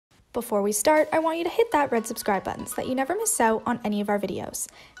Before we start, I want you to hit that red subscribe button so that you never miss out on any of our videos.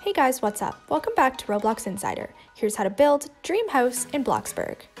 Hey guys, what's up? Welcome back to Roblox Insider. Here's how to build Dream House in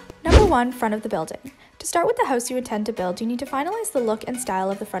Bloxburg. Number 1, front of the building. To start with the house you intend to build, you need to finalize the look and style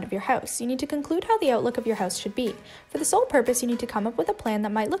of the front of your house. You need to conclude how the outlook of your house should be. For the sole purpose, you need to come up with a plan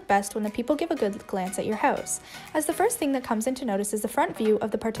that might look best when the people give a good glance at your house, as the first thing that comes into notice is the front view of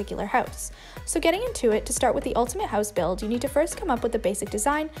the particular house. So getting into it, to start with the ultimate house build, you need to first come up with the basic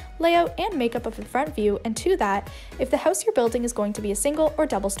design, layout, and makeup of the front view, and to that, if the house you're building is going to be a single or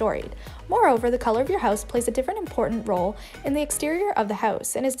double-storied. Moreover, the color of your house plays a different important role in the exterior of the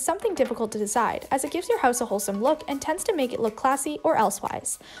house and is something difficult to decide, as it gives your house a wholesome look and tends to make it look classy or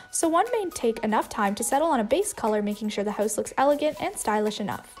elsewise. So one may take enough time to settle on a base color, making sure the house looks elegant and stylish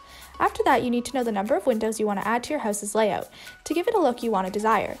enough. After that, you need to know the number of windows you want to add to your house's layout to give it a look you want to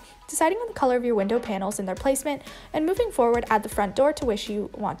desire. Deciding on the color of your window panels and their placement, and moving forward, add the front door to which you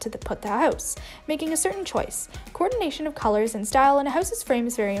want to put the house, making a certain choice. Coordination of colors and style in a house's frame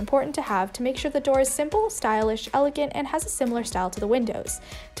is very important to have to make sure the door is simple, stylish, elegant, and has a similar style to the windows,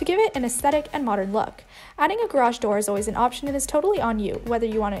 to give it an aesthetic and modern look. Adding a garage door is always an option and is totally on you, whether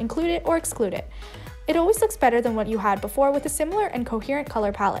you want to include it or exclude it. It always looks better than what you had before with a similar and coherent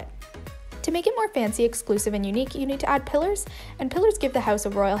color palette. To make it more fancy, exclusive, and unique, you need to add pillars, and pillars give the house a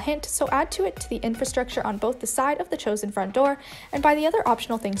royal hint, so add to it the infrastructure on both the side of the chosen front door and buy the other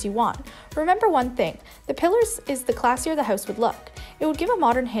optional things you want. Remember one thing, the pillars is the classier the house would look. It would give a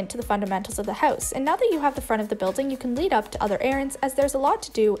modern hint to the fundamentals of the house, and now that you have the front of the building, you can lead up to other errands as there's a lot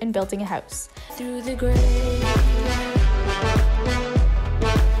to do in building a house. Through the grave.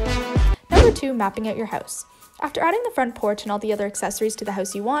 Number 2, mapping out your house. After adding the front porch and all the other accessories to the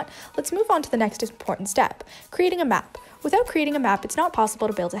house you want, let's move on to the next important step, creating a map. Without creating a map, it's not possible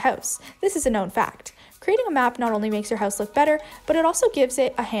to build a house. This is a known fact. Creating a map not only makes your house look better, but it also gives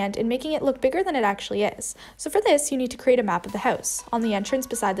it a hand in making it look bigger than it actually is. So for this, you need to create a map of the house. On the entrance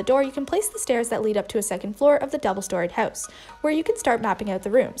beside the door, you can place the stairs that lead up to a second floor of the double-storied house, where you can start mapping out the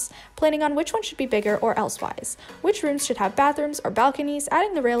rooms, planning on which one should be bigger or elsewise, which rooms should have bathrooms or balconies,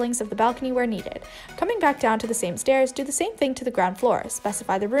 adding the railings of the balcony where needed. Coming back down to the same stairs, do the same thing to the ground floor,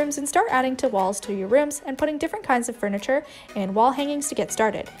 specify the rooms and start adding to walls to your rooms and putting different kinds of furniture and wall hangings to get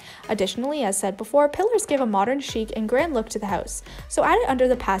started. Additionally, as said before, pillars give a modern, chic, and grand look to the house, so add it under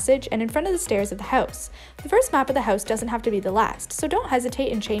the passage and in front of the stairs of the house. The first map of the house doesn't have to be the last, so don't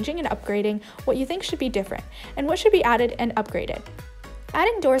hesitate in changing and upgrading what you think should be different, and what should be added and upgraded.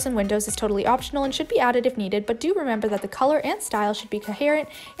 Adding doors and windows is totally optional and should be added if needed, but do remember that the color and style should be coherent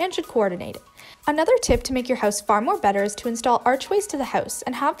and should coordinate it. Another tip to make your house far more better is to install archways to the house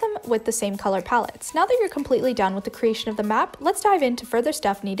and have them with the same color palettes. Now that you're completely done with the creation of the map, let's dive into further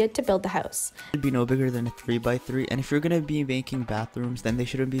stuff needed to build the house. It should be no bigger than a 3x3, and if you're going to be making bathrooms, then they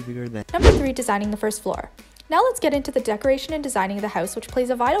shouldn't be bigger than... Number 3, designing the first floor. Now let's get into the decoration and designing of the house, which plays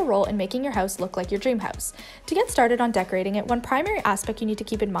a vital role in making your house look like your dream house. To get started on decorating it, one primary aspect you need to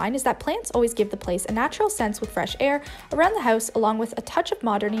keep in mind is that plants always give the place a natural sense with fresh air around the house, along with a touch of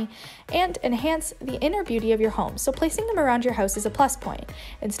modernity, and enhance the inner beauty of your home, so placing them around your house is a plus point.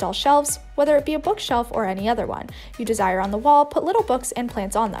 Install shelves, whether it be a bookshelf or any other one you desire on the wall, put little books and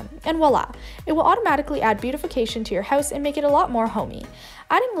plants on them, and voila! It will automatically add beautification to your house and make it a lot more homey.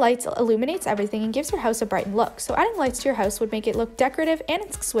 Adding lights illuminates everything and gives your house a brightened look, so adding lights to your house would make it look decorative and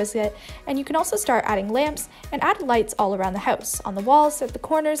exquisite, and you can also start adding lamps and add lights all around the house, on the walls, at the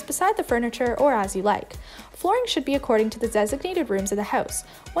corners, beside the furniture, or as you like. Flooring should be according to the designated rooms of the house.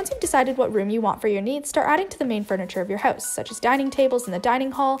 Once you've decided what room you want for your needs, start adding to the main furniture of your house, such as dining tables in the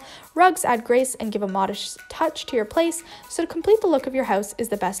dining hall. Rugs add grace and give a modest touch to your place, so to complete the look of your house is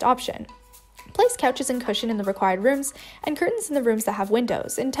the best option. Place couches and cushion in the required rooms, and curtains in the rooms that have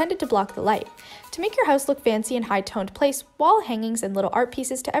windows, intended to block the light. To make your house look fancy and high-toned, place wall hangings and little art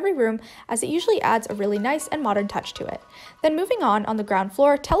pieces to every room, as it usually adds a really nice and modern touch to it. Then moving on the ground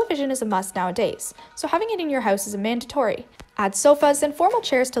floor, television is a must nowadays, so having it in your house is a mandatory. Add sofas and formal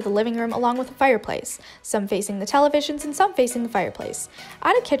chairs to the living room along with a fireplace, some facing the televisions and some facing the fireplace.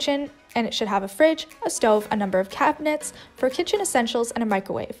 Add a kitchen, and it should have a fridge, a stove, a number of cabinets for kitchen essentials, and a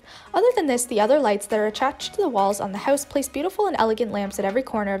microwave. Other than this, the other lights that are attached to the walls on the house place beautiful and elegant lamps at every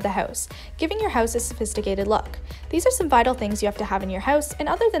corner of the house, giving your house a sophisticated look. These are some vital things you have to have in your house, and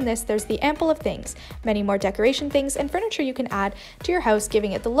other than this, there's the ample of things, many more decoration things and furniture you can add to your house,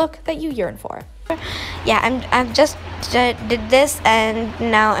 giving it the look that you yearn for. Yeah, I've just did this, and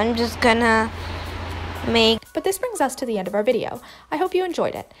now I'm just gonna But this brings us to the end of our video. I hope you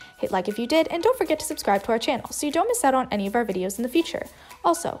enjoyed it. Hit like if you did, and don't forget to subscribe to our channel so you don't miss out on any of our videos in the future.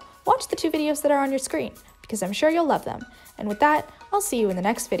 Also, watch the 2 videos that are on your screen, because I'm sure you'll love them. And with that, I'll see you in the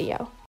next video.